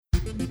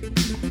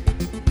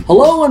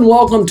Hello and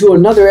welcome to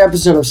another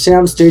episode of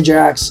Soundstage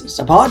Access,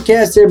 a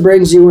podcast that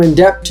brings you in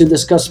depth to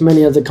discuss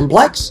many of the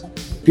complex,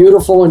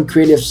 beautiful, and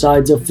creative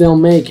sides of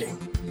filmmaking.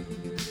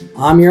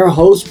 I'm your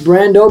host,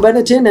 Brando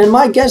Benetton, and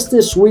my guest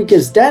this week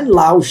is Dan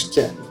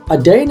Laustsen, a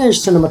Danish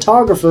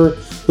cinematographer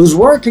whose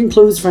work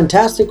includes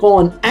fantastical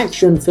and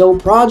action film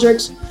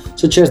projects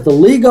such as The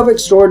League of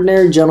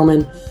Extraordinary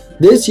Gentlemen,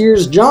 this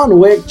year's John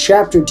Wick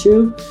Chapter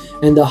 2,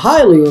 and the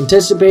highly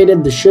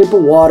anticipated The Shape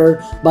of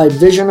Water by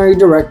visionary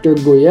director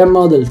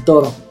Guillermo del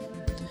Toro.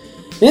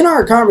 In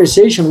our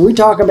conversation, we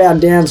talk about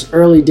Dan's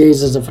early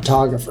days as a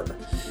photographer,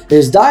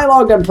 his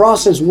dialogue and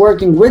process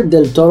working with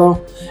del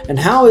Toro, and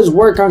how his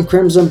work on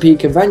Crimson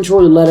Peak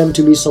eventually led him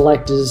to be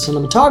selected as a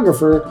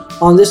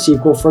cinematographer on the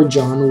sequel for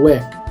John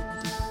Wick.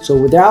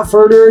 So without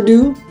further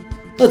ado,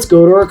 let's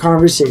go to our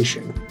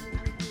conversation.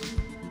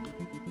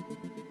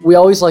 We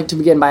always like to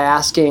begin by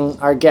asking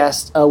our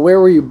guests,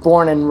 where were you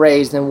born and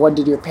raised, and what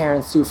did your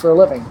parents do for a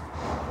living?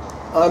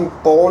 I'm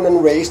born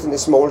and raised in a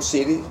small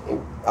city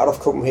out of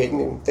Copenhagen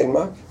in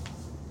Denmark.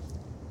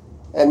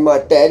 And my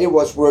daddy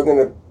was working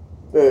in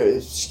a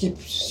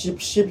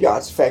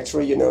shipyards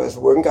factory, as a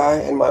working guy,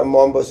 and my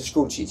mom was a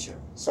school teacher.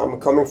 So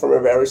I'm coming from a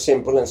very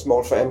simple and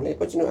small family,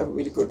 but I have a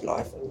really good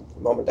life. And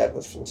mom and dad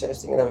was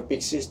fantastic, and I have a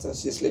big sister.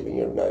 She's living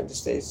in the United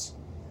States.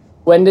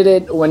 When did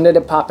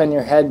it pop in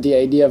your head, the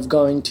idea of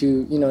going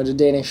to, the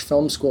Danish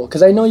film school?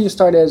 Because I know you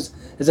started as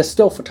a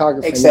still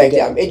photographer. Exactly,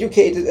 I'm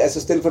educated as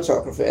a still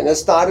photographer. And I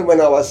started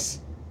when I was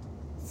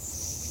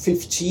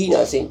 15,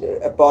 I think.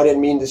 A buddy and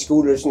me in the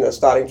school was,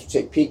 starting to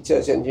take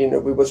pictures. And,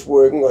 we was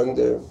working on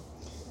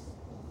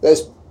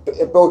there's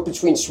a boat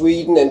between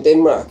Sweden and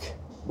Denmark,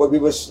 where we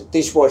was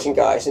dishwashing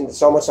guys in the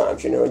summertime,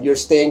 and you're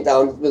staying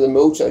down with the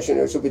motors,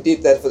 So we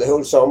did that for the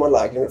whole summer,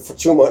 for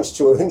 2 months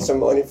to earn some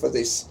money for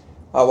this.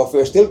 Our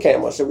first still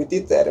camera, so we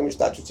did that and we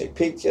started to take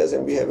pictures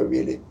and we have a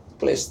really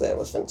blessed that. It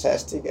was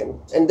fantastic.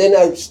 And then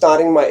I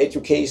started my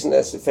education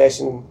as a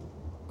fashion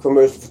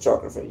commercial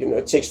photographer.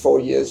 It takes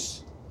 3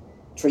 years.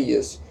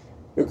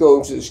 You go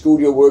into the school,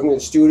 you're working in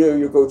the studio,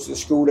 you go to the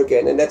school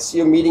again, and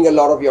you're meeting a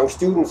lot of young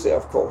students there,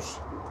 of course.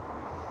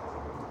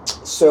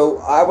 So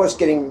I was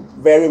getting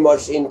very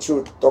much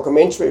into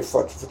documentary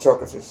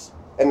photographers,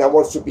 and I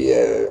wanted to be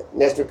a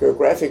National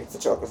Geographic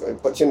photographer,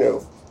 but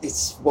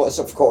it was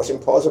of course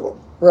impossible.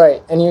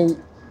 Right, and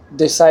you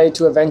decided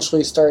to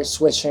eventually start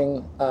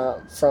switching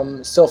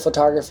from still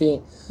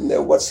photography.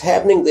 No, what's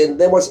happening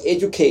then was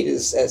educated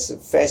as a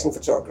fashion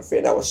photographer,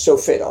 and I was so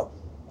fed up.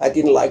 I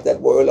didn't like that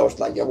world. I was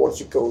like, I want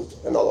to go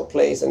to another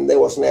place, and there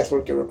was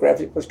National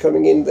Geographic was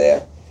coming in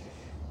there,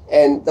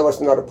 and that was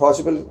not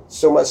possible.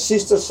 So my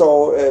sister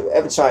saw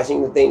advertising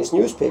in the Danish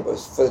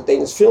newspapers for the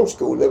Danish film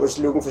school. They was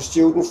looking for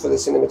students for the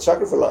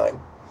cinematographer line.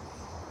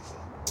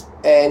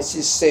 And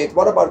she said,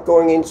 what about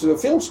going into the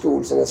film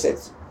schools? And I said,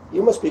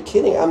 you must be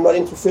kidding. I'm not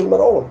into film at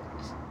all.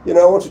 I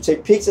want to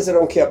take pictures. I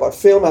don't care about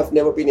film. I've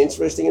never been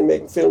interested in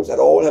making films at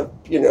all.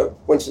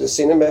 Went to the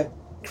cinema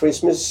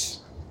Christmas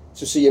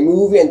to see a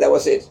movie, and that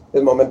was it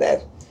with mom and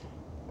dad.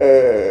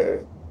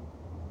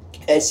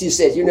 And she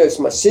said, it's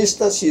my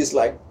sister. She's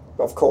like,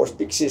 of course,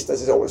 big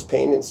sisters is always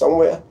pain in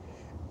somewhere.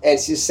 And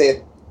she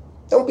said,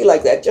 don't be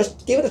like that.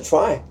 Just give it a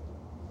try.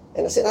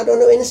 And I said, I don't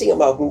know anything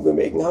about movie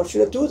making. How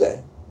should I do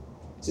that?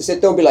 She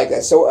said, don't be like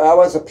that. So I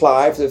was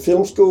applied for the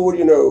film school,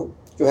 you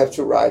have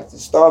to write the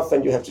stuff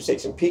and you have to take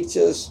some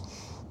pictures.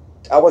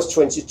 I was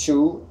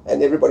 22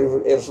 and everybody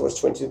else was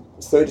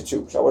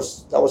 32. So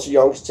I was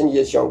young, 10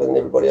 years younger than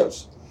everybody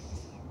else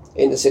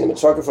in the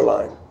cinematographer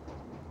line.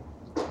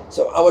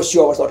 So I was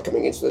sure I was not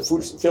coming into the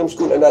full film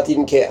school, and I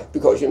didn't care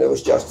because, it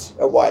was just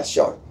a wild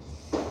shot.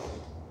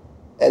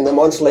 And a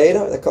month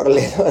later, I got a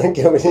letter and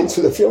got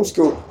into the film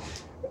school.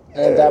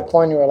 And at that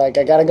point, you were like,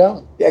 I gotta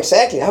go. Yeah,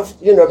 exactly.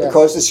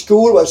 Because the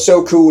school was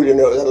so cool,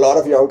 a lot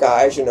of young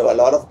guys,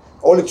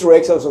 all the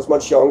directors was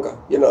much younger,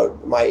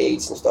 my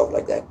age and stuff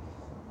like that.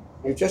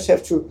 You just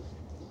have to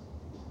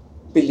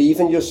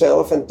believe in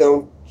yourself and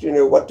don't,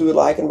 what do you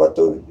like and what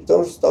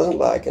doesn't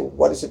like, and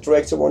what does the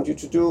director want you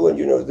to do, and,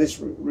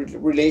 this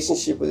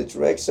relationship with the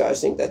director, I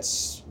think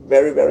that's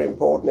very, very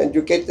important. And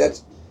you get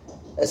that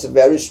as a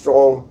very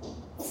strong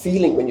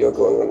feeling when you're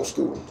going on a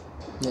school.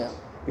 Yeah.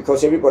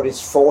 Because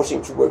everybody's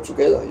forcing to work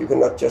together. You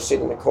cannot just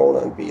sit in a corner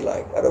and be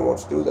like, I don't want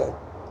to do that.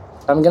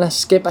 I'm going to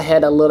skip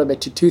ahead a little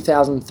bit to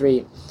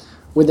 2003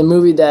 with a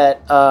movie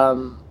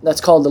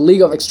that's called The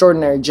League of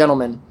Extraordinary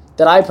Gentlemen,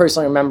 that I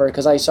personally remember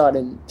because I saw it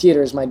in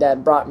theaters. My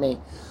dad brought me.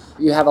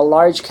 You have a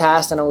large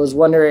cast, and I was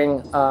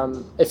wondering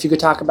if you could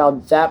talk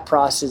about that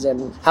process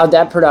and how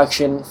that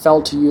production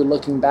felt to you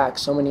looking back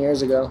so many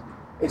years ago.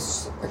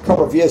 It's a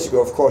couple of years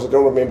ago, of course. I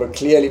don't remember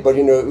clearly, but,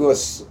 it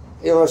was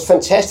a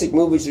fantastic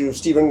movie.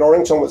 Stephen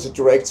Norrington was the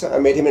director. I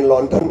met him in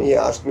London. He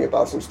asked me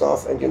about some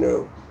stuff, and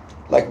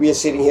we are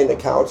sitting here on the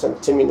couch,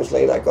 and 10 minutes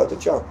later I got the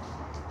job.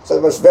 So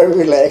it was very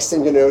relaxed,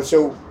 and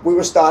so we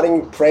were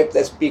starting prep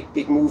this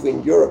big movie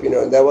in Europe,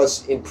 and that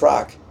was in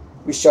Prague.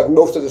 We shot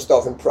most of the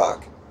stuff in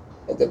Prague,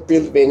 and they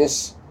built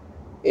Venice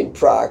in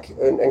Prague,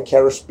 and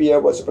Carol Spear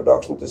was a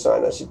production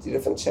designer. She did a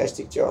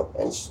fantastic job,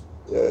 and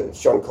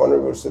Sean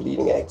Connery was the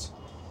leading act.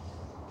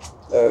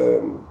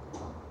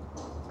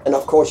 And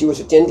of course he was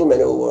a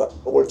gentleman over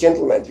all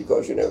gentlemen,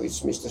 because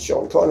it's Mr.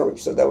 Sean Connery,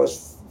 so that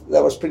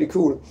was pretty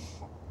cool.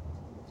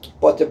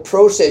 But the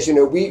process,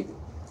 we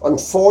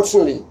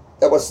unfortunately,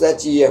 that was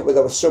that year where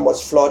there was so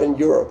much flood in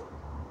Europe.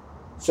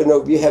 So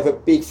we have a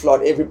big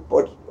flood.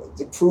 Everybody,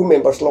 the crew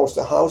members lost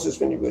their houses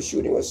when we were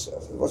shooting.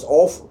 It was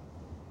awful.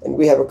 And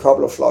we have a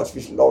couple of floods.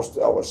 We lost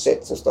our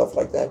sets and stuff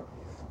like that.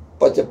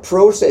 But the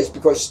process,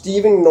 because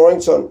Stephen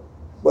Norrington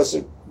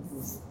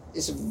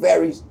is a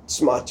very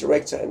smart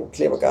director and a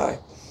clever guy.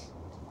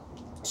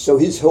 So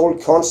his whole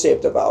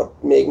concept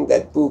about making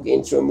that book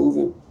into a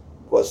movie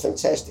was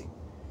fantastic.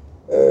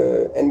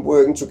 And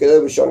working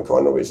together with Sean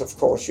Connery, of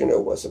course,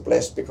 was a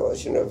blast,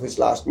 because, his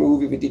last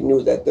movie, we didn't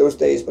know that those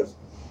days, but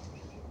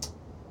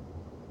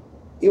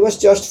it was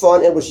just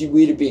fun. It was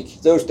really big.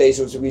 Those days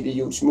it was a really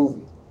huge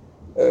movie.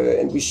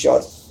 And we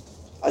shot,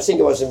 I think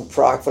it was in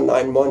Prague for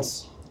 9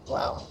 months.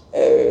 Wow.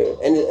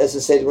 And as I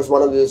said, it was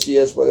one of those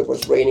years where it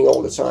was raining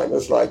all the time. It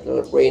was like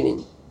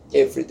raining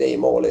every day,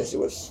 more or less. It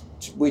was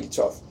really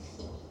tough.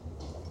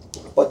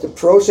 But the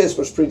process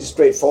was pretty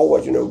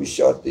straightforward. We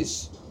shot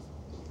this,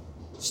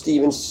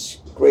 Steven's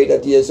great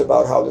ideas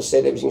about how the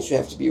set, everything should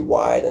have to be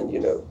wide, and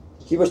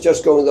he was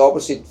just going the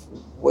opposite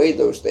way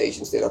those days.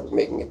 Instead of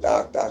making it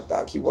dark,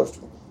 he wants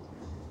to,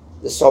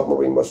 the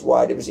submarine was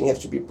wide, everything has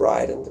to be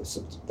bright, and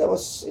so that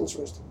was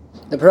interesting.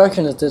 The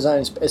production is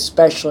designed,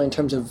 especially in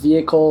terms of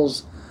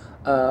vehicles,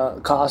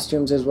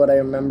 costumes, is what I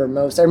remember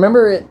most. I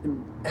remember it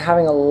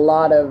having a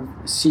lot of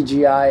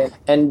CGI.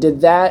 And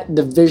did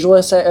the visual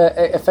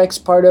effects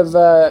part of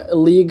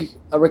League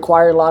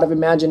require a lot of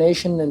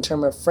imagination in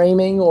terms of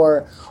framing,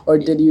 or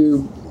did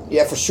you?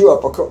 Yeah, for sure.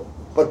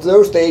 But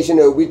those days,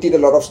 we did a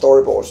lot of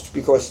storyboards,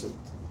 because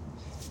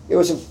it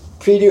was a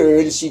pretty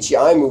early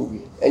CGI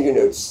movie,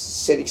 and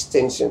set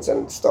extensions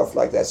and stuff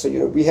like that. So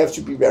we have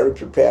to be very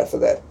prepared for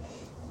that.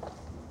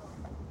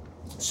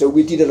 So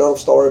we did a lot of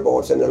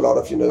storyboards and a lot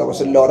of there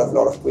was a lot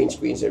of green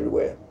screens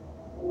everywhere.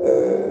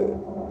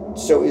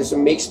 So it's a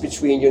mix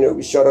between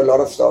we shot a lot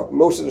of stuff.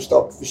 Most of the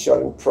stuff we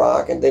shot in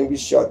Prague, and then we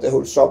shot the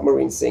whole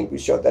submarine thing. We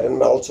shot that in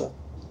Malta,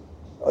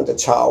 on the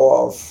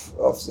tower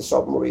of the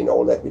submarine.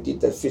 All that we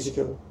did that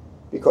physical,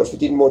 because we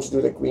didn't want to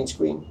do the green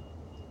screen.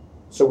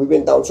 So we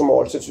went down to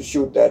Malta to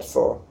shoot that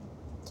for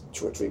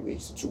 2 or 3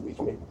 weeks, 2 weeks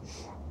maybe.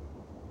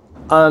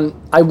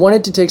 I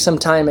wanted to take some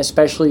time,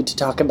 especially to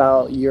talk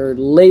about your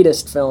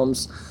latest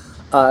films,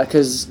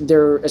 because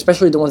they're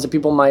especially the ones that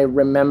people might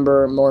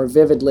remember more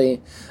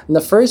vividly. And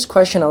the first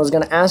question I was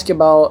going to ask you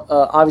about,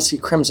 obviously,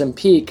 Crimson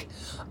Peak.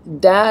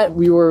 That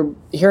we were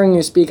hearing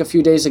you speak a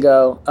few days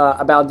ago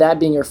about that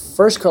being your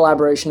first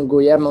collaboration with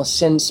Guillermo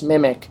since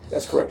Mimic.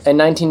 That's correct. In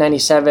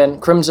 1997,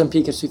 Crimson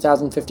Peak is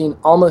 2015,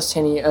 almost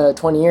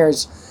 20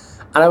 years.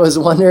 And I was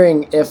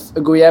wondering if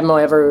Guillermo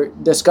ever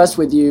discussed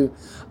with you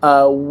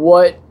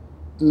what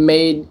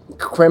made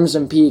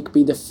Crimson Peak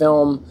be the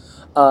film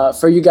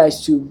for you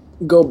guys to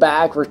go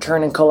back,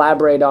 return, and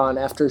collaborate on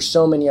after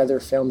so many other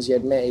films you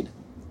had made.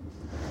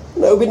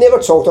 No, we never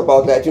talked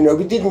about that.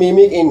 We did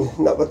Mimic in,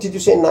 what did you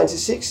say, in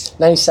 96?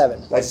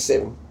 97.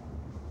 97,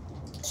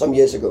 some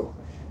years ago.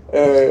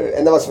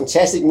 And that was a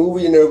fantastic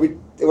movie.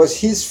 It was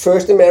his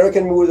first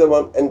American movie,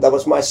 and that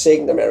was my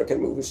second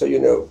American movie. So,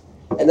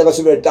 and that was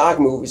a very dark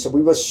movie. So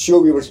we were sure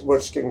we were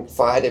getting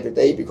fired every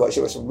day, because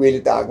it was a really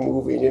dark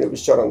movie. And, we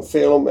shot on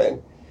film,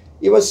 and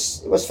it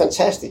was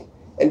fantastic.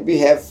 And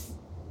it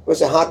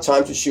was a hard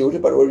time to shoot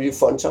it, but a really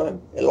fun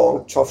time. A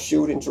long, tough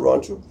shoot in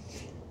Toronto,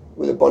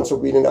 with a bunch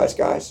of really nice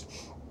guys.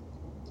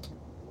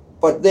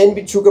 But then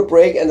we took a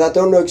break, and I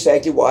don't know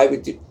exactly why we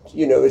did.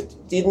 It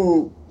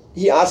didn't.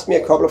 He asked me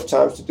a couple of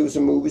times to do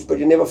some movies, but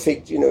you never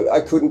fit.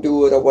 I couldn't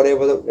do it, or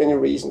whatever, any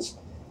reasons.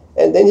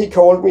 And then he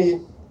called me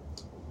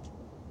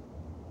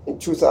in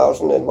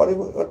 2000 and what?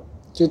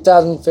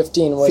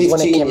 2015 was 15,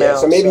 when it came out.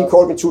 So maybe he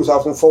called me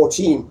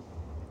 2014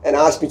 and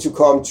asked me to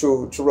come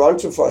to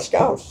Toronto for a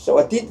scout. So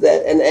I did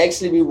that, and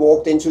actually we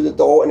walked into the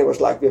door, and it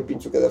was like we had been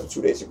together for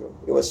 2 days ago.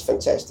 It was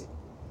fantastic.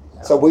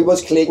 So we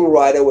was clicking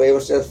right away. It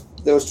was just,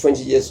 those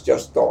 20 years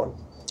just gone.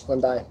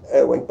 Went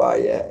by,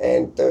 yeah.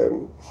 And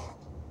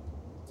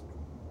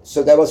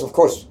so that was, of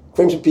course,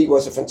 Crimson Peak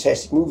was a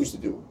fantastic movie to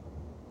do.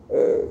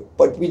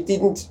 But we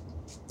didn't,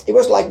 it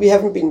was like we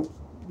have been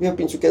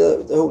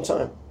together the whole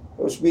time.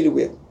 It was really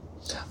weird.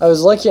 I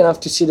was lucky enough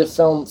to see the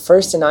film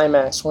first in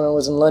IMAX when I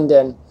was in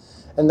London,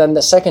 and then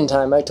the second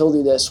time, I told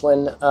you this,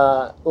 when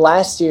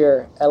last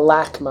year at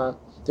LACMA,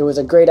 there was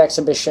a great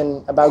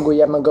exhibition about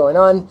Guillermo going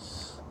on.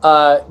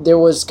 There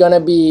was going to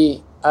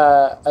be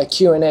a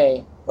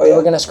Q&A. Oh, yeah. They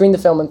were going to screen the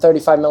film in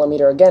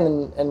 35mm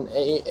again,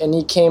 and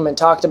he came and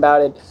talked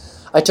about it.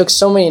 I took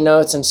so many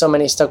notes, and so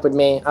many stuck with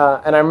me.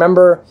 And I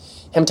remember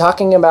him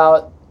talking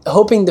about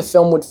hoping the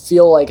film would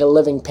feel like a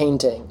living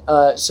painting.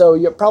 So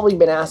you've probably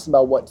been asked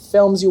about what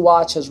films you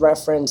watch as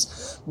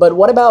reference, but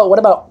what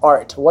about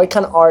art? What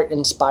kind of art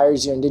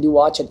inspires you, and did you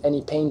watch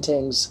any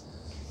paintings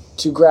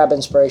to grab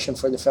inspiration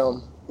for the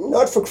film?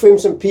 Not for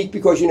Crimson Peak,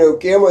 because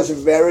Guillermo is a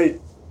very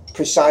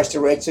precise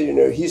director. You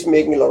know, he's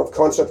making a lot of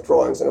concept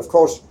drawings, and of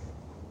course,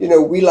 you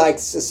know, we like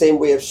the same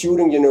way of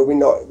shooting. You know,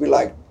 we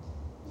like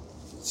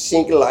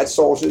single light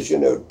sources. You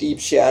know, deep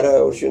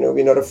shadows. You know,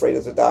 we're not afraid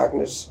of the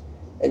darkness,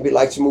 and we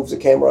like to move the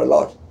camera a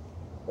lot.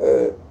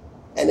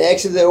 And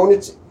actually,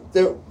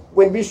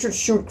 when we should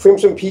shoot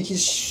Crimson Peak, he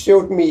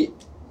showed me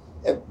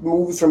a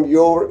movie from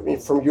Europe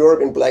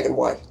in black and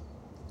white.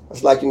 I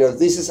was like, you know,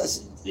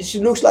 this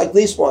looks like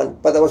this one,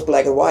 but that was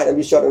black and white, and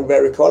we shot it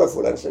very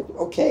colorful. And I said,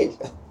 okay,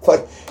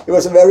 but it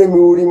was a very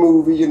moody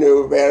movie, you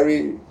know,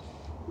 very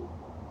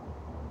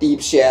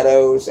deep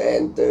shadows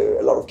and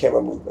a lot of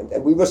camera movement.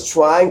 And we was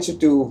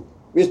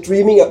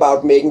dreaming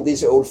about making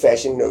this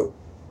old-fashioned, you know,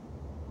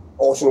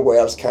 Orson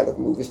Welles kind of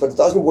movies, but it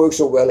doesn't work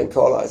so well in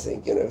color, I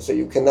think, you know. So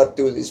you cannot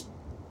do these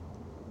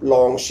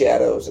long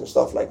shadows and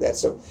stuff like that.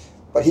 So.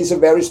 But he's a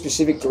very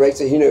specific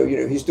director. You know,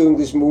 he's doing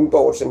these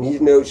moonboards, and he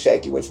knows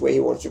exactly which way he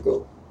wants to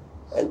go,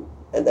 and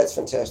that's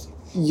fantastic.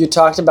 You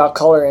talked about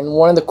color, and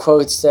one of the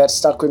quotes that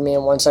stuck with me,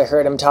 and once I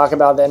heard him talk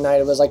about that night,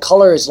 it was like,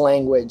 color is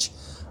language.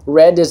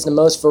 Red is the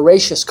most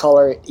voracious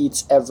color. It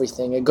eats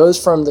everything. It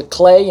goes from the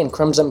clay in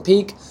Crimson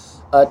Peak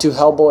to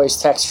Hellboy's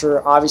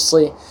texture,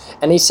 obviously.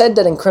 And he said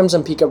that in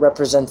Crimson Peak it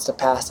represents the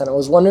past. And I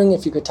was wondering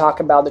if you could talk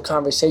about the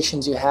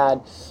conversations you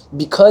had,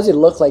 because it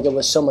looked like it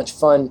was so much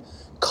fun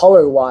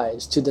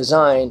color-wise to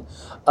design,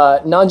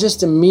 not just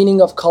the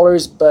meaning of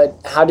colors, but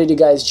how did you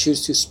guys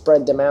choose to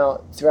spread them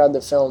out throughout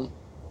the film?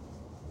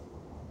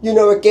 You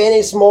know, again,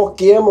 it's more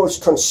Guillermo's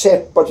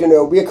concept, but, you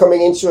know, we're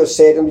coming into a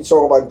set and we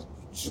talk about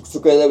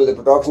together with the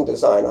production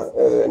designer,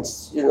 and,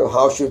 you know,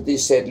 how should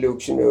this set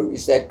look, you know,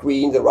 is that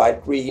green the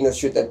right green, or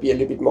should that be a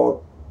little bit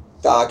more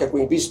darker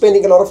green? We're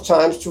spending a lot of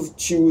time to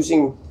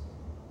choosing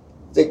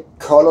the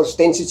colors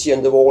density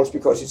on the walls,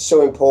 because it's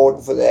so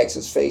important for the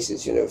actors'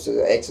 faces, you know, so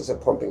the actors are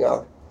pumping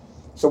out.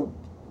 So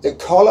the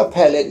color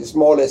palette is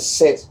more or less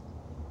set,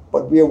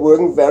 but we are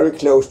working very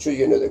close to,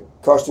 you know, the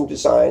costume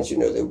designs, you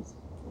know, the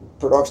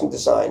production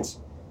designs,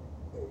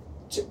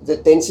 the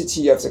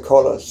density of the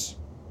colors.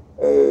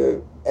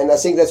 And I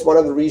think that's one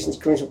of the reasons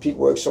Crimson Peak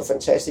works so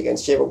fantastic, and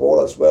Shape of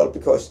Water as well,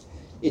 because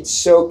it's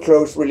so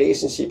close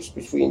relationships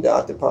between the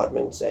art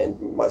departments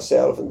and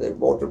myself and the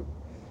wardrobe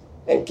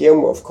and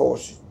Guillermo, of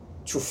course,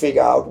 to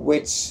figure out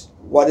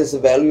what is the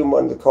volume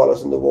on the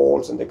colors on the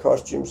walls and the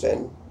costumes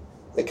and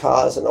the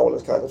cars and all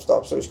that kind of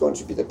stuff. So it's going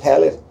to be the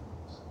palette.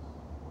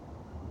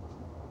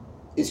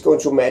 It's going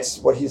to match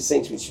what he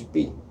thinks it should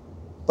be.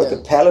 But the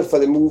palette for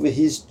the movie,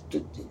 he's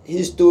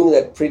doing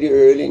that pretty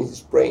early in his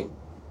brain.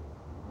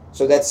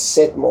 So that's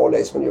set more or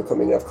less when you're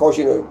coming in. Of course,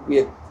 you know, we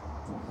are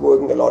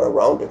working a lot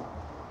around it.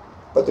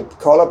 But the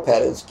color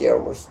palette is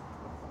Guillermo's.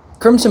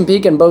 Crimson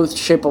Peak and both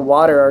Shape of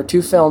Water are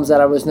two films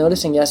that I was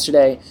noticing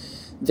yesterday.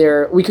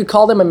 We could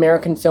call them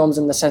American films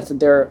in the sense that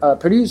they're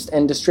produced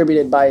and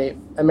distributed by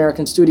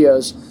American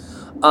studios.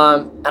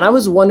 And I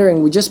was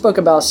wondering, we just spoke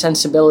about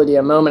sensibility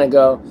a moment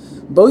ago.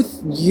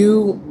 Both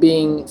you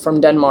being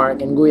from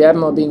Denmark and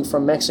Guillermo being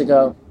from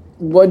Mexico,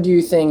 what do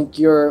you think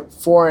your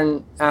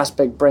foreign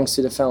aspect brings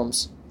to the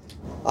films?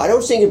 I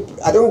don't think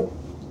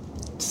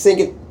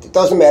it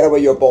doesn't matter where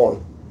you're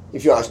born,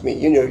 if you ask me.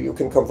 You know, you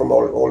can come from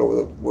all over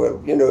the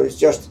world. You know, it's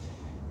just,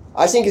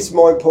 I think it's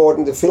more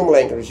important the film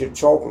language you're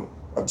talking.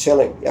 I'm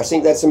telling. I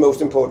think that's the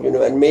most important, you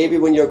know. And maybe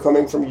when you're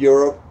coming from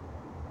Europe,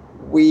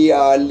 we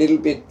are a little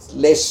bit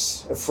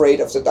less afraid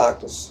of the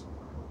darkness,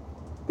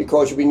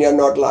 because we are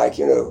not like,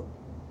 you know,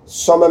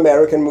 some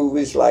American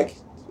movies like,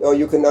 oh,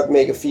 you cannot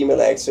make a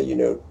female actor, you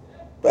know,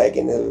 like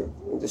in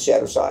the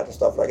shadow side and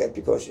stuff like that,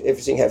 because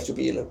everything has to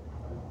be a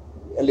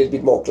little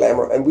bit more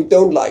glamour, and we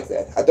don't like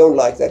that. I don't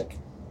like that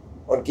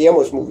on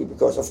Guillermo's movie,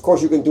 because of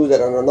course you can do that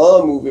on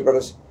another movie, but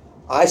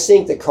I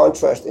think the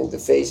contrast in the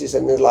faces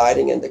and the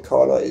lighting and the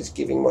color is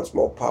giving much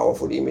more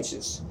powerful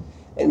images.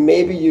 And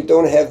maybe you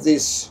don't have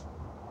this,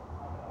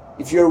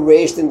 if you're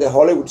raised in the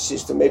Hollywood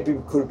system, maybe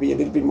you could be a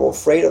little bit more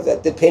afraid of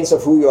that. Depends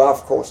on who you are,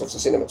 of course, of the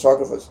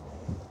cinematographers.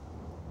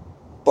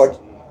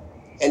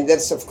 And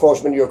that's, of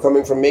course, when you're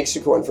coming from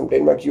Mexico and from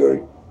Denmark,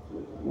 you're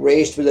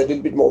raised with a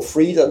little bit more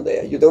freedom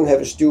there. You don't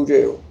have a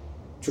studio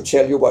to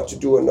tell you what to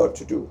do and not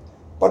to do.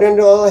 But on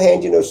the other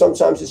hand, you know,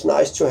 sometimes it's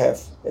nice to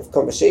have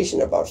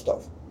conversation about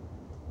stuff.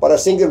 But I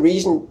think the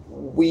reason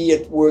we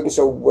are working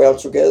so well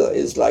together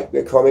is like we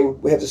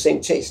have the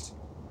same taste.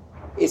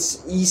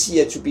 It's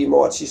easier to be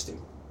more artistic.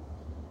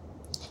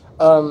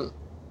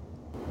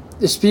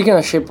 Speaking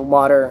of Shape of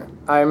Water,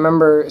 I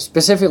remember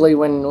specifically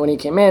when he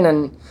came in,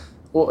 and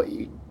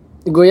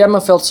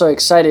Guillermo felt so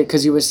excited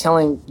because he was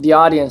telling the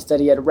audience that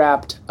he had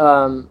wrapped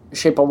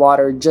Shape of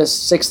Water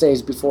just 6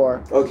 days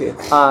before. Okay.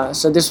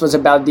 So this was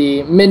about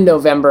the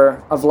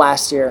mid-November of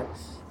last year.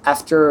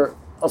 After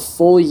a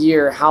full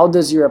year, how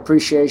does your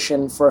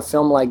appreciation for a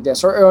film like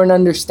this, or an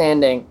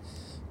understanding,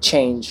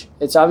 change?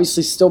 It's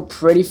obviously still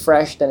pretty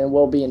fresh than it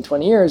will be in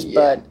 20 years,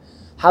 but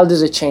how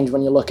does it change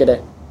when you look at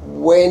it?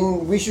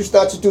 When we should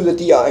start to do the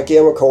DI,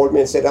 Guillermo called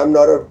me and said, I'm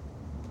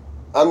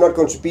not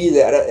going to be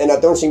there, and I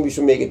don't think we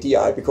should make a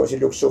DI because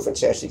it looks so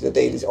fantastic, the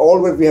dailies. All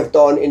what we have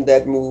done in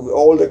that movie,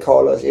 all the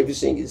colors,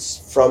 everything is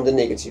from the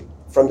negative,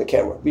 from the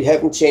camera. We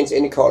haven't changed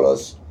any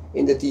colors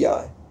in the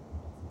DI.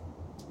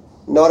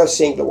 Not a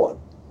single one.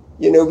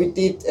 You know, we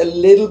did a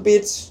little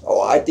bit,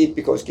 or I did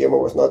because Guillermo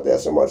was not there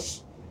so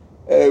much.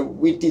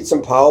 We did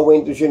some power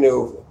windows, you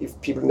know, if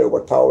people know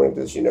what power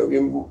windows, you know,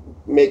 you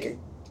make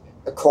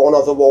a corner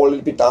of the wall a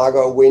little bit darker,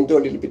 a window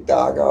a little bit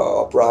darker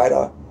or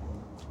brighter.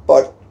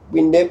 But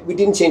we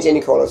didn't change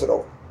any colors at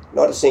all.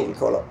 Not a single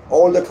color.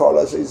 All the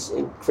colors is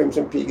in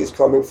Crimson Peak is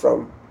coming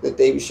from the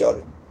day we shot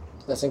it.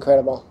 That's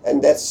incredible.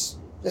 And that's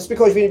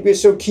because we're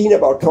so keen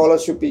about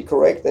colors should be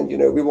correct, and you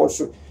know we want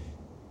to.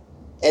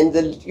 And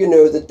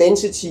the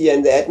density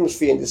and the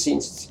atmosphere in the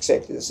scenes is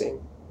exactly the same.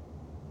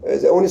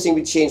 The only thing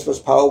we changed was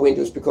power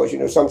windows because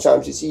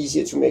sometimes it's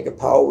easier to make a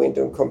power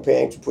window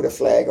comparing to put a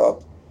flag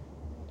up,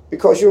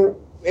 because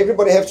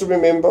everybody have to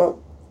remember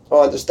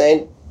or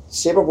understand.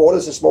 Shape of Water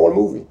is a small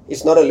movie.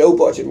 It's not a low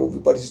budget movie,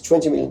 but it's a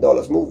 $20 million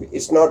movie.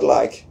 It's not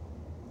like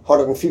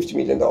 $150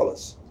 million,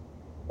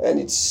 and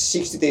it's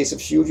 60 days of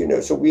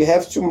shoot. So we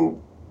have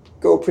to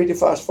go pretty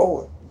fast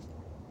forward.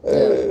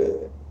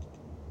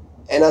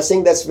 And I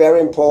think that's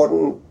very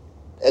important.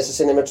 As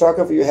a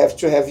cinematographer, you have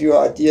to have your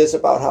ideas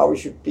about how it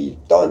should be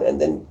done, and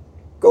then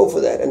go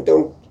for that. And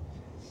don't.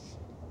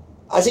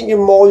 I think the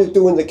more you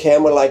do in the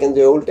camera, like in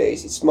the old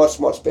days, it's much,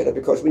 much better,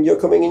 because when you're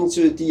coming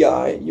into the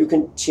DI, you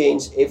can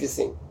change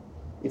everything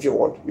if you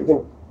want.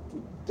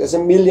 There's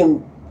a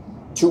million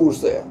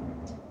tools there,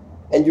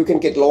 and you can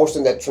get lost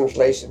in that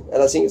translation.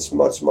 And I think it's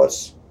much,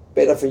 much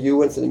better for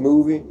you and for the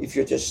movie if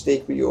you just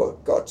stick with your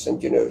guts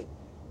and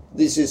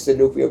this is the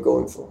look we are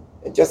going for.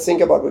 And just think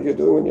about what you're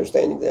doing when you're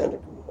standing there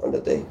on the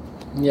day.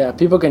 Yeah,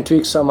 people can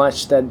tweak so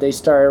much that they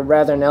start,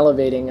 rather than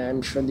elevating,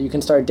 I'm sure that you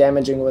can start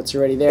damaging what's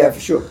already there. Yeah, for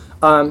sure.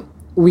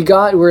 We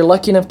were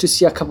lucky enough to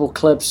see a couple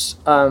clips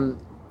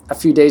a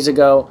few days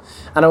ago,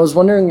 and I was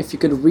wondering if you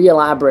could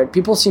re-elaborate.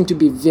 People seem to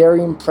be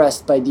very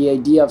impressed by the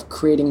idea of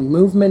creating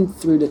movement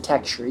through the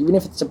texture, even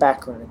if it's a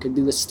background. It could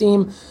be the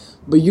steam,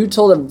 but you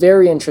told a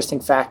very interesting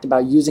fact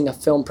about using a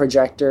film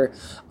projector,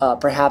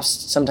 perhaps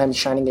sometimes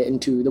shining it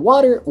into the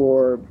water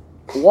or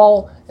the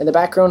wall in the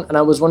background, and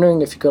I was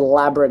wondering if you could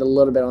elaborate a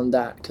little bit on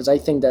that, because I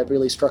think that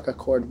really struck a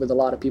chord with a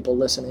lot of people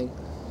listening.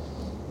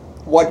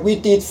 What we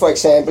did, for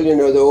example,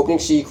 the opening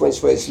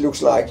sequence where it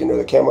looks like,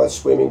 the camera is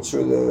swimming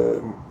to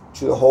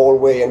the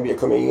hallway and we are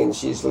coming in,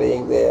 she's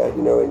laying there,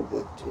 in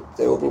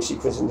the opening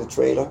sequence in the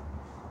trailer.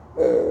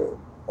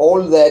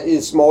 All that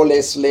is more or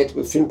less led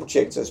with film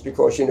projectors,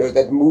 because,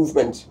 that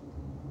movement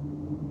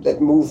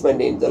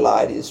in the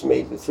light is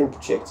made with film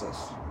projectors.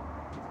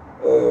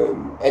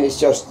 And it's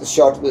just a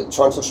shot with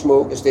tons of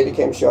smoke, a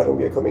Steadicam shot, and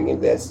we are coming in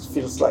there. It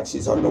feels like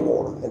she's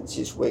underwater and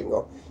she's waking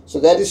up. So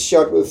that is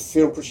shot with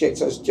film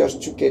projectors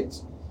just to get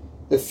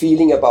the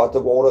feeling about the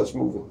water is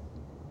moving.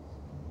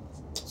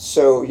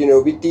 So,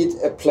 we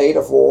did a plate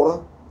of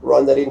water,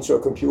 run that into a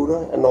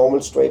computer, a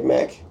normal straight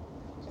Mac,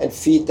 and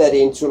feed that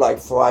into like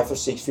 5 or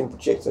 6 film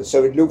projectors.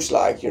 So it looks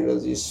like,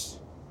 this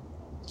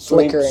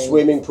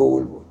swimming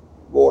pool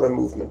water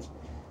movement.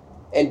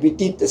 And we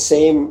did the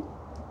same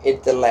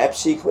at the lab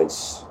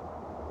sequence,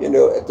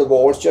 at the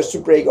walls, just to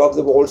break up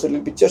the walls a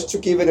little bit, just to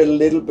give it a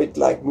little bit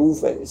like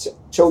movement. It's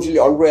totally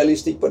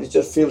unrealistic, but it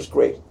just feels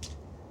great.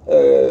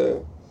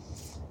 And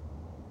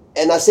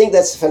I think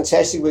that's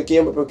fantastic with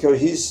Guillermo, because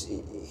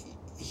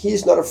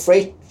he's not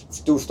afraid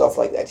to do stuff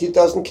like that. He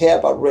doesn't care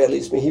about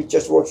realism. He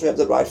just wants to have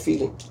the right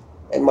feeling,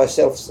 and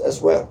myself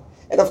as well.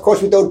 And of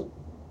course, we don't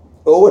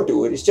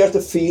overdo it. It's just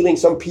a feeling.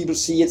 Some people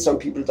see it, some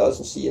people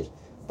doesn't see it.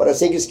 But I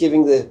think it's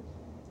giving the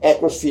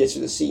atmosphere to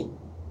the scene.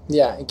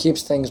 Yeah, it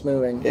keeps things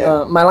moving.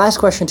 Yeah. My last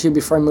question to you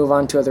before I move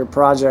on to other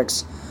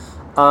projects.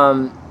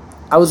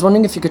 I was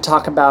wondering if you could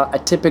talk about a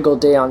typical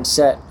day on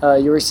set.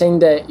 You were saying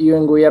that you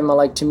and Guillermo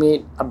like to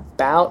meet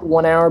about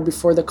 1 hour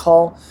before the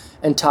call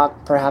and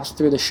talk perhaps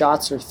through the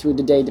shots or through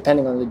the day,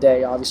 depending on the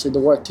day, obviously the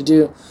work to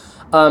do.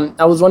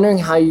 I was wondering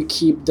how you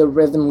keep the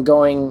rhythm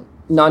going,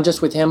 not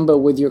just with him, but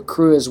with your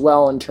crew as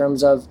well, in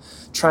terms of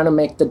trying to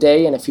make the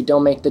day, and if you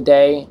don't make the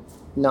day,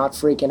 not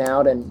freaking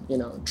out and,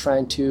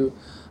 trying to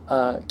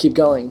keep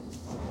going.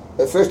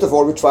 First of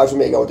all, we try to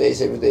make our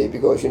days every day,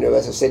 because,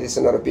 as I said, it's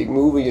not a big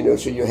movie,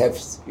 so you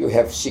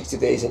have 60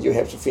 days and you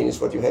have to finish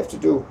what you have to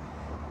do.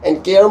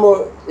 And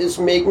Guillermo is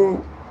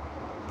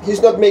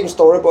he's not making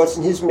storyboards,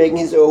 and he's making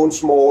his own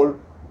small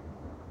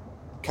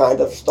kind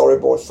of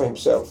storyboards for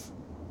himself.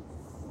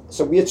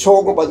 So we are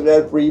talking about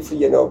that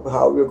briefly,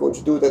 how we're going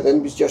to do that,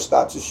 then we just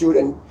start to shoot,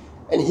 and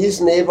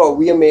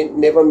we are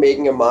never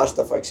making a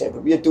master, for example.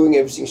 We are doing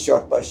everything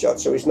shot by shot,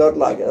 so it's not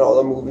like in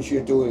other movies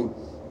you're doing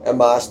a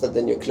master,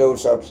 then your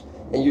close-ups,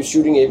 and you're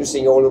shooting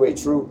everything all the way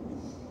through.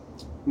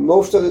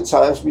 Most of the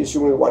times we're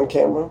shooting with one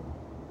camera,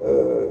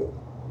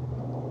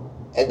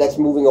 and that's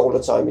moving all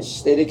the time. It's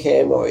a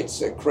Steadicam, or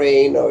it's a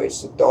crane, or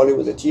it's a dolly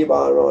with a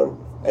T-bar on,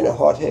 and a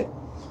hot head.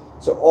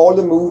 So all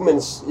the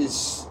movements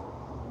is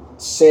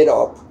set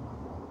up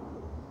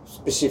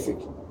specific.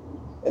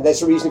 And that's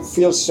the reason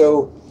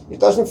it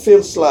doesn't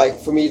feel like,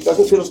 for me, it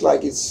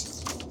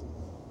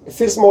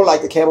feels more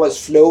like the camera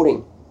is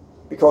floating,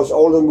 because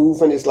all the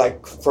movement is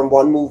like from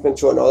one movement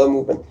to another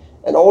movement.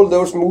 And all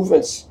those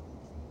movements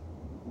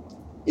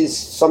is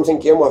something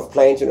Guillermo have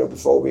planned,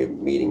 before we're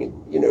meeting.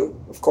 And,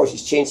 of course,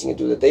 he's changing it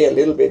to the day a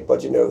little bit,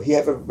 but, he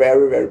have a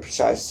very, very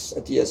precise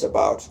ideas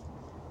about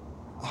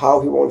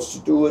how he wants to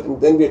do it. And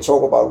then we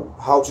talk about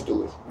how to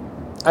do it.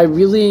 I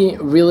really,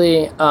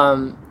 really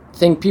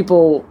think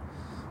people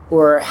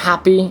were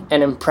happy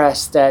and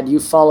impressed that you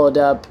followed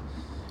up.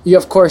 You,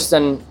 of course,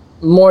 done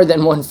more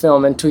than one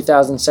film in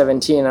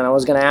 2017, and I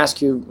was going to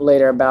ask you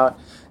later about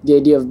the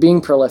idea of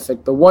being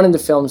prolific, but one of the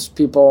films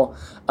people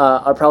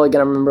are probably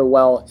going to remember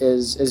well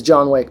is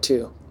John Wick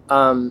 2.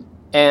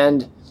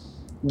 And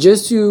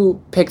just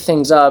to pick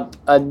things up,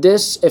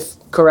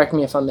 correct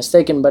me if I'm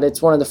mistaken, but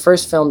it's one of the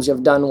first films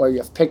you've done where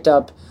you've picked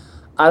up,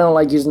 I don't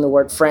like using the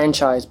word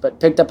franchise, but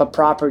picked up a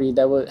property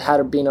that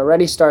had been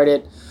already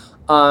started.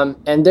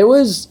 And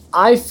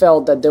I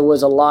felt that there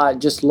was a lot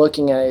just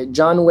looking at it.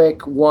 John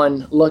Wick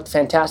 1 looked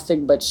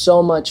fantastic, but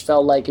so much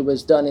felt like it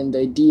was done in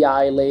the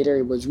DI later.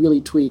 It was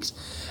really tweaks.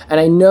 And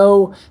I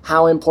know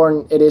how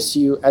important it is to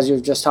you, as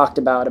you've just talked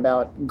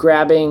about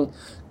grabbing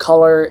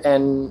color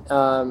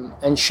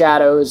and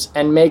shadows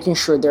and making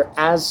sure they're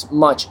as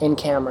much in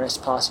camera as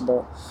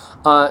possible.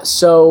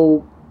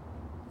 So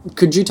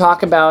could you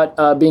talk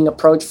about being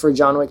approached for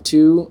John Wick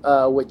 2,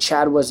 which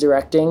Chad was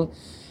directing,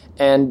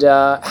 and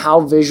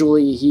how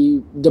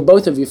visually the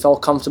both of you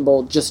felt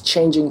comfortable just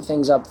changing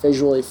things up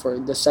visually for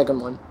the second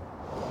one?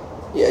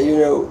 Yeah,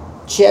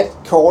 Chad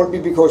called me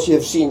because he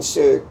have seen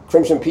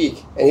Crimson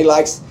Peak, and he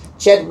likes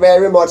Chad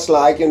very much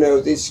like,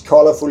 these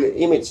colorful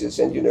images,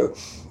 and,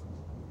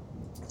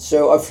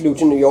 so I flew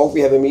to New York,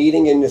 we have a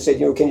meeting, and they said,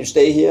 can you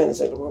stay here? And I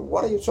said, well,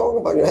 what are you talking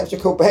about? You have to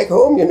go back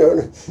home,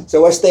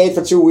 So I stayed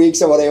for 2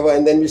 weeks or whatever,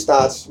 and then we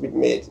start to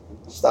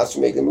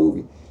make the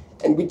movie.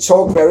 And we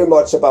talked very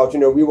much about,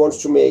 we want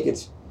to make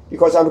it,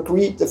 because I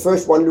agreed the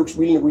first one looks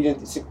really, really,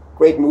 it's a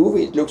great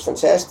movie, it looks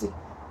fantastic,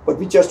 but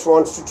we just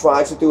want to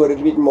try to do it a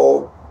little bit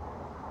more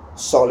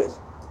solid.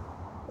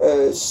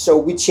 So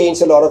we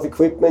changed a lot of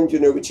equipment,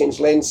 we changed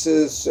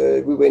lenses,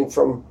 we went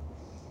from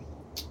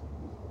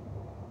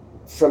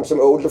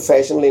some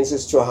older-fashioned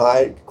lenses to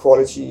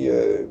high-quality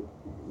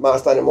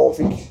master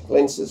anamorphic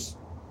lenses.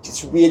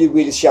 It's really,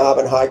 really sharp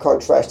and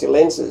high-contrasted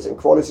lenses and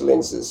quality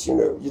lenses,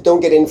 You don't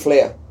get any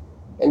flare.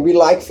 And we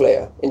like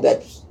flare in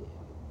that.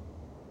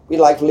 We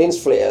like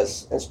lens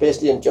flares,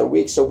 especially in John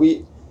Wick. So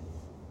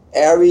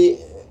ARRI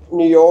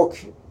New York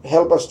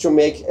helped us to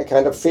make a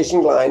kind of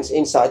fishing lines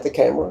inside the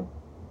camera.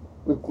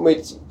 We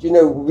made,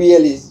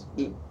 really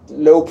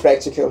low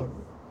practical.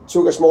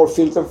 Took a small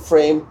filter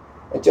frame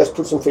and just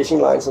put some fishing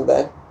lines on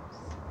that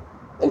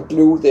and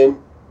glued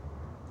them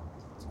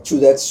to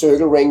that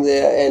circle ring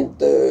there. And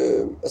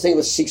I think it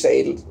was 6 or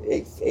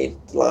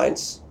 8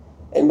 lines.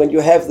 And when you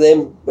have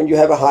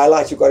a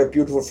highlight, you got a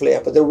beautiful flare.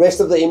 But the rest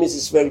of the image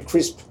is very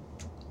crisp.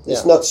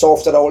 It's not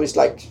soft at all. It's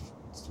like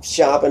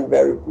sharp and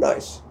very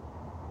nice.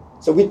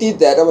 So we did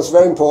that. It was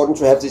very important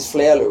to have these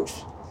flare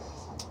looks.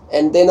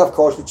 And then, of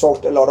course, we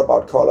talked a lot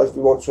about colors.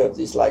 We want to have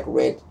these like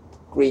red,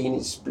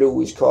 greenish,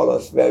 bluish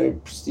colors, very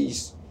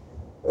prestige.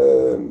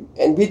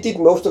 And we did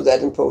most of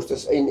that in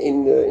posters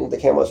in the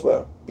camera as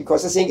well.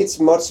 Because I think it's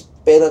much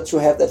better to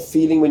have that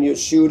feeling when you're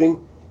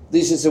shooting.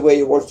 This is the way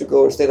you want to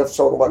go, instead of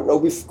talking about, no,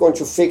 we're going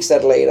to fix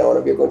that later on,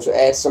 or we're going to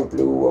add some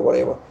blue or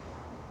whatever.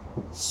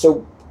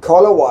 So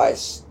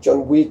color-wise,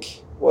 John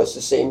Wick was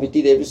the same. We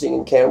did everything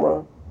in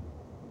camera.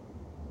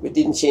 We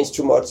didn't change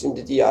too much in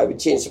the DI. We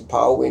changed some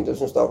power windows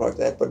and stuff like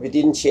that, but we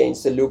didn't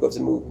change the look of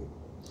the movie.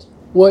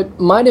 What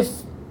might have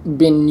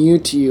been new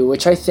to you,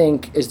 which I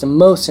think is the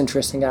most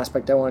interesting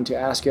aspect I wanted to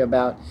ask you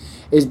about,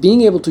 is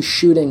being able to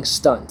shooting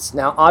stunts.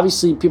 Now,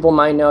 obviously, people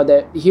might know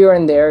that here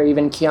and there,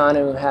 even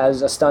Keanu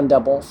has a stunt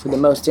double for the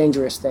most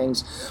dangerous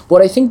things.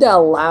 What I think that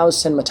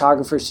allows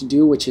cinematographers to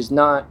do, which is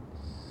not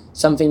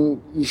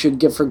something you should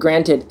give for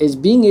granted, is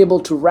being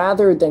able to,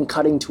 rather than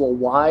cutting to a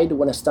wide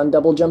when a stunt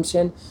double jumps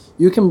in,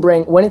 you can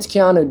bring, when it's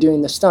Keanu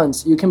doing the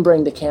stunts, you can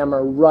bring the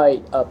camera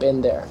right up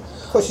in there.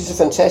 Of course, he's a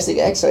fantastic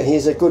actor.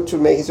 He's good to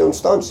make his own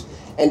stunts.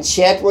 And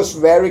Chad was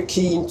very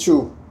keen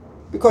to,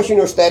 because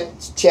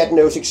Chad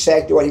knows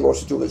exactly what he wants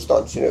to do with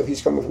stunts.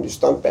 He's coming from the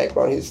stunt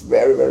background. He's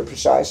very, very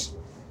precise.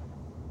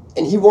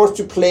 And he wants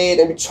to play it,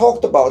 and we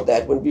talked about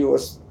that when we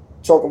was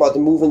talking about the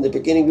movie in the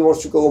beginning. We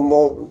want to go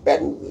more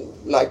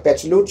like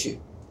Bertolucci.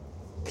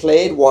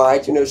 Play it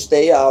wide,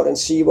 stay out and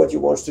see what you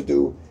want to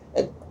do.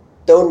 And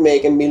don't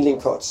make a million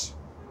cuts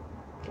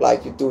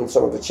like you do in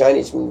some of the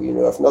Chinese movies.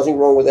 There's nothing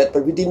wrong with that,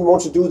 but we didn't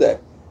want to do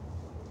that.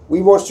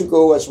 We want to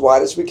go as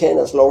wide as we can,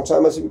 as long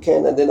time as we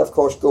can, and then of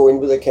course go in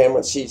with the camera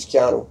and see it's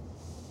Keanu.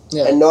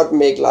 Yeah. And not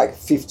make like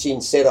 15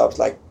 setups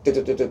like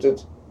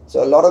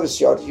So a lot of the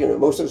shots,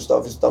 most of the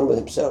stuff is done with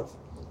himself.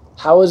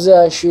 How was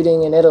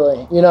shooting in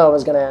Italy? I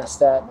was going to ask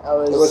that.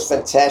 It was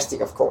fantastic,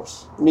 of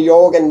course. New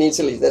York and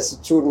Italy, that's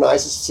the two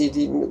nicest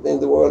cities in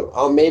the world.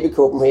 Or maybe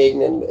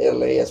Copenhagen and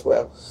LA as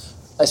well.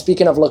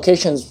 Speaking of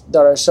locations that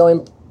are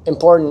so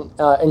important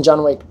in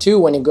John Wick 2,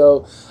 when you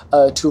go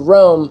to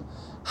Rome,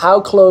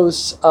 How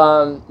close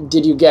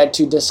did you get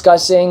to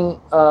discussing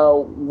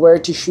where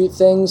to shoot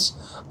things,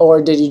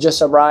 or did you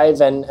just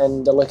arrive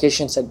and the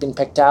locations had been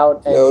picked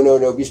out? And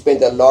No. We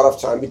spent a lot of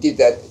time. We did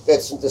that.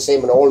 That's the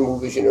same in all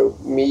movies.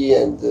 Me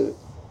and the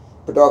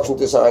production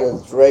designer,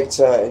 the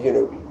director.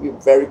 We're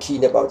very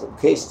keen about the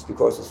locations,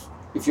 because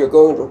if you're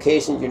going to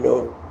location, you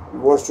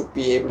want to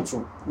be able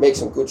to make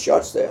some good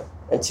shots there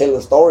and tell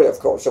the story, of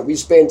course. So we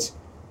spent,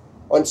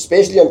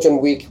 especially on John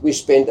Wick, we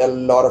spent a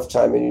lot of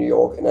time in New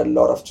York and a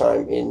lot of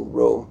time in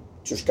Rome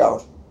to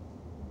scout.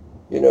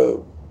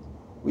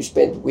 We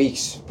spent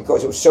weeks,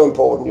 because it was so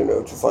important,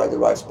 to find the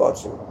right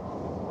spots.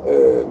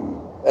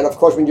 And of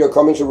course, when you're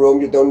coming to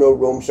Rome, you don't know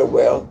Rome so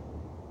well.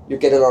 You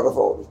get a lot of,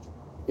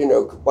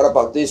 what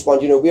about this one?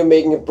 We're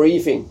making a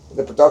briefing.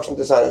 The production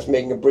designer is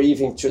making a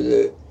briefing to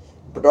the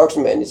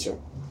production manager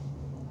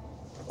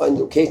on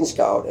location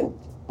scout, and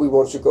we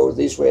want to go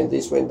this way and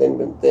this way, and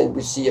then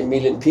we see a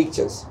million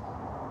pictures.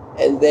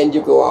 And then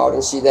you go out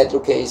and see that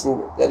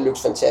location that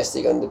looks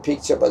fantastic on the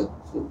picture, but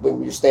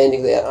when you're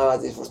standing there,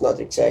 this was not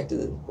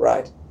exactly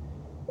right.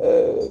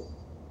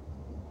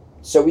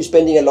 So we're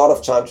spending a lot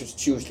of time to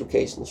choose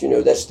locations.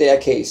 That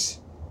staircase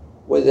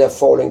where they're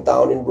falling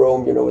down in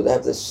Rome, where they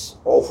have this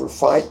awful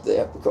fight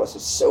there because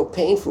it's so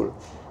painful.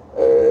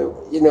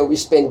 We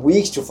spend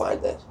weeks to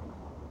find that.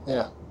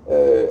 Yeah.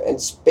 And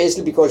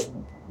especially because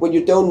when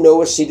you don't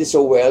know a city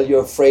so well,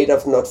 you're afraid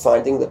of not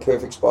finding the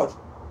perfect spot.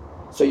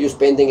 So you're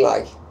spending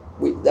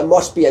there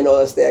must be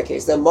another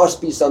staircase, there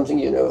must be something,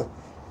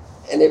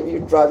 and you're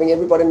driving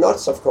everybody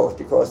nuts, of course,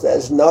 because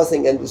there's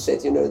nothing, and we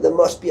said, there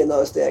must be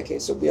another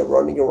staircase, so we are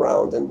running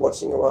around and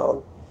watching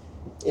around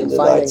in the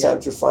night time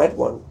to find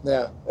one.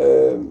 Yeah.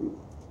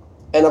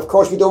 And of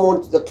course, we don't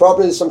want, the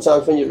problem is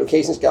sometimes when you're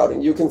location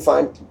scouting, you can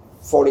find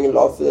falling in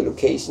love with a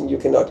location you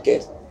cannot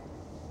get.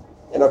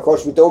 And of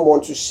course, we don't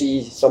want to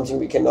see something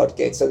we cannot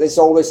get. So there's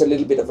always a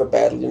little bit of a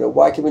battle,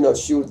 why can we not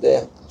shoot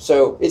there?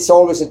 So it's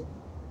always a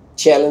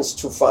challenge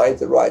to find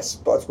the right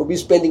spots, but we're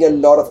spending a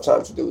lot of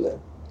time to do that.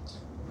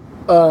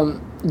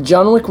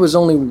 John Wick was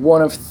only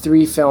one of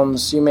 3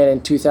 films you made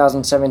in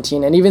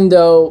 2017, and even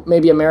though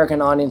maybe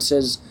American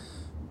audiences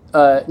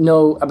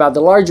know about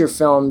the larger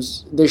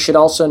films, they should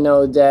also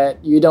know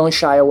that you don't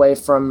shy away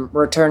from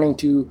returning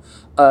to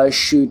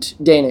shoot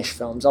Danish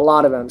films, a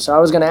lot of them. So I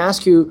was going to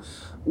ask you,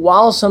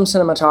 while some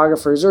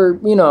cinematographers or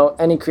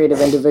any creative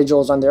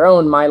individuals on their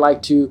own might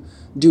like to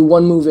do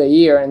one movie a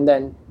year and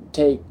then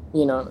take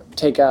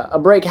a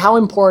break, how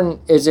important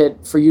is it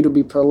for you to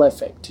be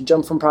prolific, to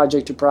jump from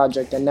project to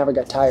project and never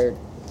get tired?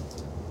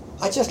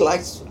 I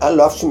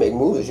love to make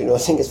movies, I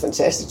think it's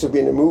fantastic to be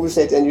in a movie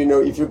set, and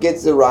if you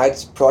get the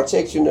right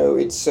project,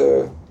 it's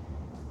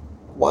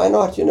why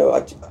not,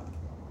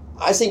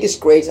 I think it's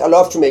great. I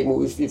love to make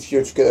movies if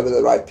you're together with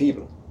the right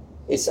people.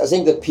 I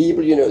think the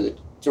people, the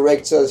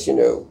directors,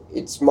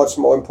 it's much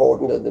more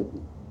important than the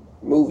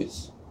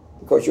movies,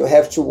 because you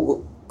have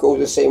to go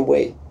the same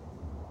way.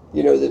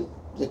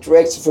 The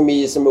director for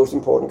me is the most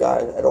important guy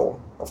at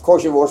all. Of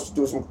course, you want to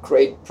do some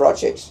great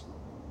projects,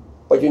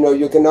 but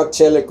you cannot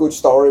tell a good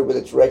story with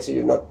a director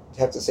you not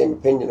have the same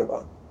opinion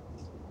about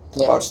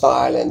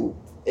style and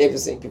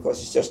everything,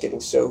 because it's just getting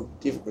so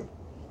difficult.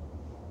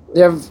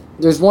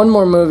 There's one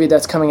more movie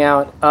that's coming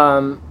out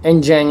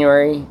in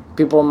January.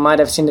 People might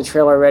have seen the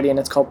trailer already, and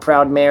it's called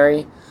Proud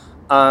Mary.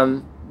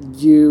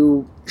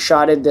 You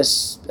shot it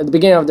at the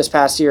beginning of this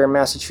past year in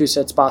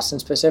Massachusetts, Boston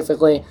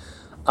specifically.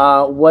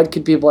 What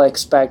could people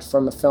expect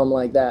from a film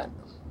like that?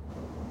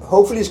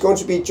 Hopefully it's going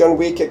to be John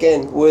Wick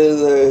again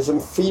with some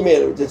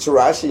female, the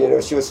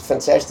Taraji, she was a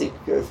fantastic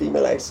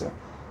female actor.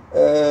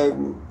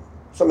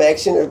 Some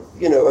action,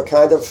 a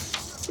kind of,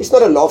 it's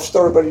not a love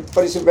story, but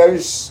it's a very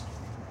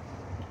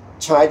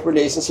tight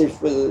relationship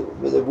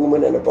with a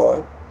woman and a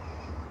boy.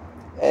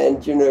 And,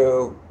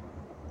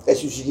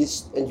 as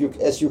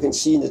you can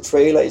see in the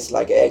trailer, it's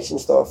like action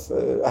stuff.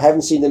 I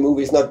haven't seen the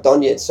movie, it's not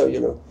done yet, so,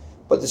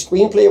 but the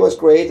screenplay was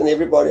great, and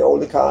everybody, all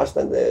the cast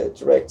and the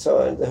director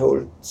and the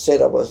whole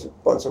setup was a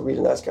bunch of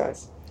really nice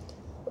guys.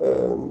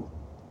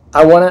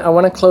 I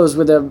want to close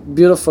with a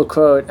beautiful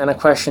quote and a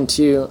question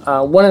to you.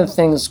 One of the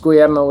things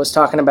Guillermo was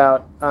talking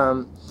about,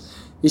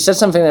 he said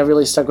something that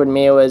really stuck with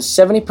me. It was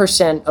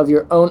 70% of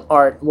your own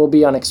art will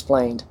be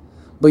unexplained,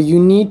 but you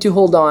need to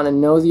hold on and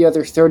know the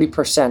other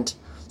 30%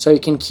 so you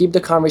can keep the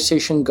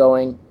conversation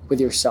going with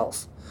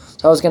yourself.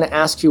 So I was going to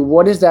ask you,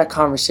 what is that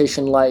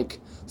conversation like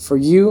for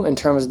you in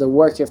terms of the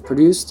work you've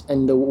produced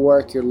and the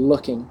work you're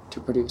looking to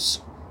produce?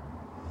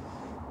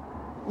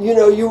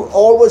 You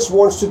always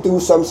want to do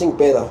something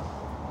better.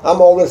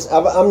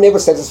 I'm never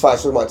satisfied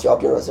with my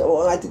job. I say,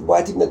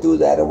 why didn't I do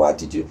that, and why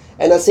did you?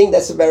 And I think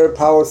that's a very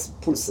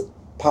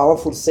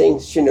powerful thing,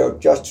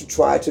 just to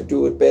try to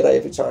do it better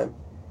every time.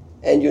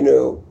 And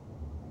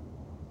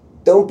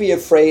don't be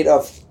afraid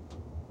of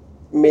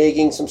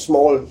making some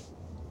small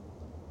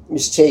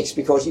mistakes,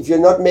 because if you're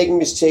not making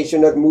mistakes,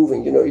 you're not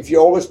moving. If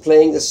you're always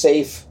playing the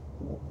safe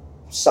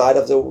side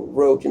of the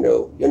road,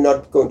 you're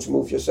not going to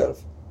move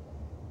yourself.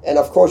 And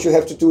of course, you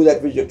have to do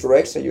that with your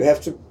director. You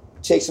have to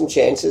take some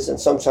chances, and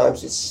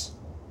sometimes it's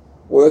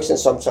works and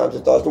sometimes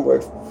it doesn't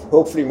work.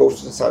 Hopefully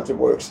most of the times it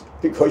works,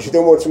 because you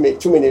don't want to make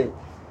too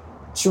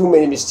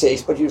many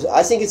mistakes. But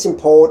I think it's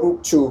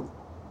important to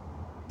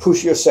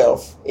push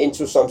yourself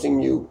into something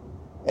new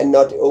and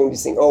not only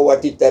think, oh, I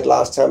did that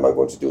last time, I'm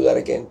going to do that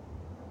again.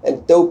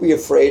 And don't be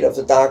afraid of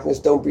the darkness,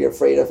 don't be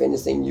afraid of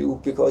anything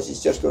new, because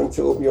it's just going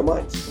to open your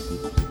mind.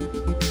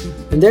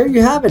 And there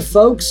you have it,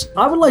 folks.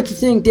 I would like to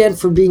thank Dan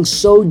for being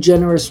so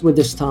generous with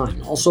his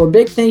time. Also, a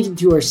big thank you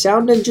to our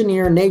sound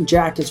engineer, Nate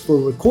Jackets, for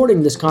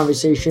recording this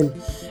conversation,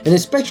 and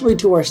especially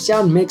to our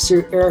sound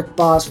mixer, Eric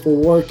Boss, for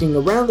working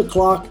around the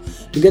clock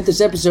to get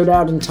this episode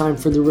out in time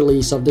for the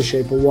release of The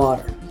Shape of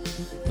Water.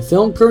 The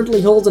film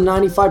currently holds a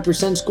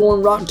 95% score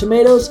on Rotten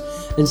Tomatoes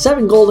and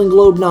 7 Golden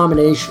Globe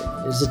nominations.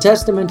 It is a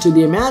testament to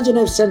the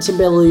imaginative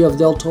sensibility of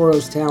Del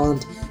Toro's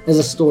talent as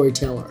a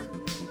storyteller.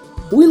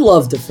 We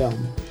love the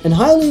film, and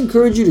highly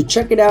encourage you to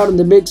check it out on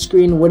the big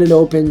screen when it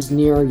opens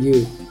near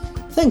you.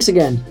 Thanks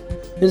again,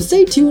 and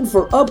stay tuned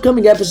for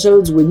upcoming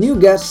episodes with new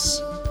guests,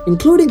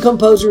 including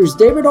composers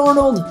David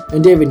Arnold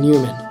and David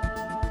Newman.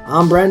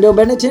 I'm Brando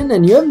Benetton,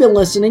 and you have been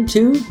listening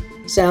to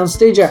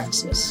Soundstage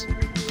Access.